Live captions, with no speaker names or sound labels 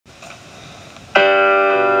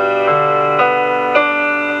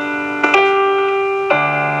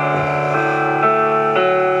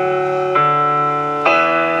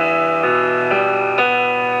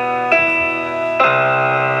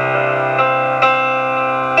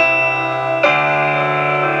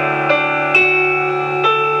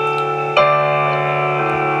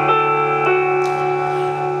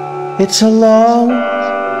It's a long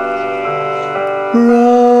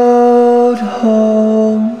road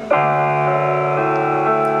home.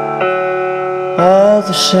 All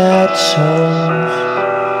the sad songs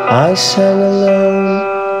I sang alone.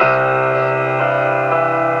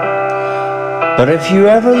 But if you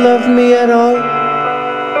ever loved me at all,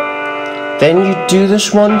 then you'd do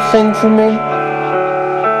this one thing for me.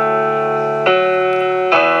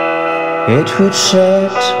 It would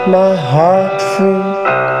set my heart free,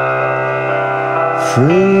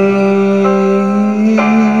 free.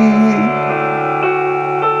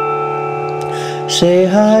 Say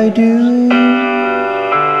I do.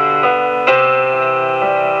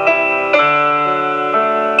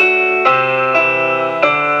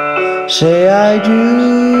 Say I do.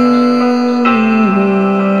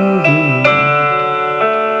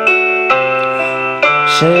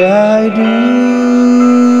 Say I do.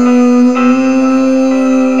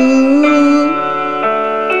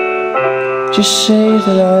 Just say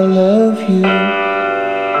that I love you.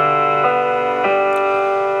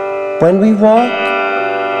 When we walk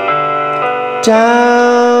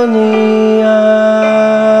down the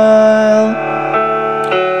aisle,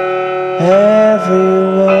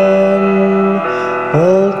 everyone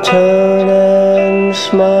will turn and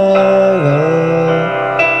smile.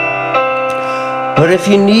 But if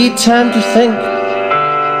you need time to think,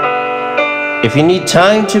 if you need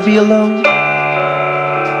time to be alone,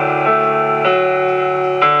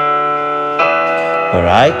 or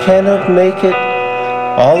I cannot make it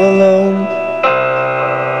all alone,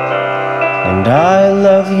 and I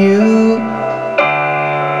love you,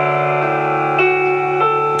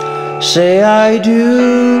 say I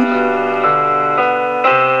do.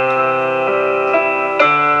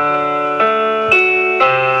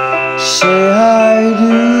 Say I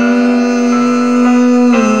do.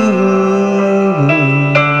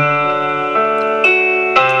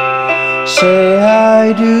 Say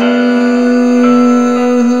I do.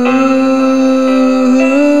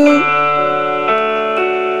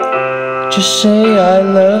 Just say I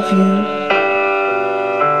love you.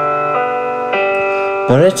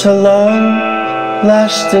 But it's a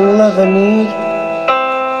long-lasting love I need,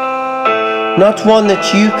 not one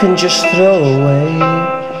that you can just throw away.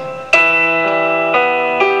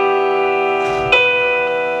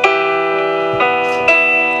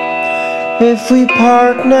 If we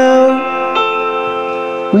part now,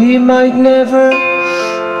 we might never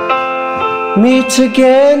meet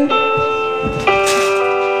again.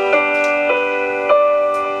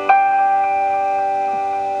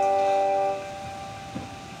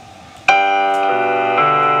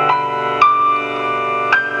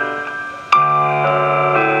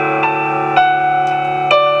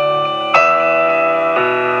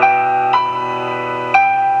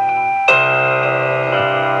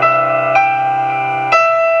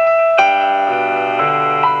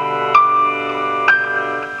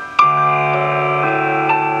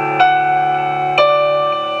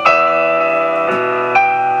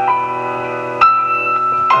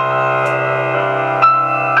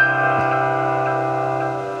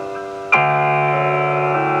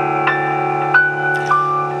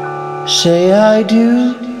 Say I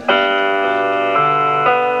do.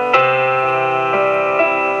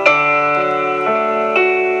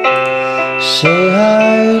 Say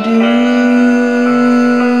I do.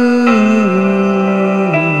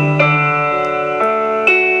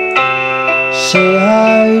 Say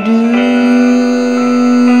I do.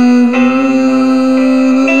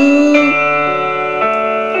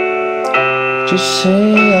 Just say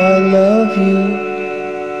I love you.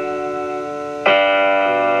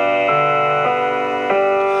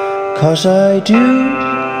 'Cause I do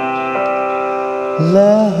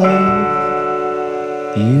love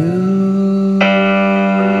you.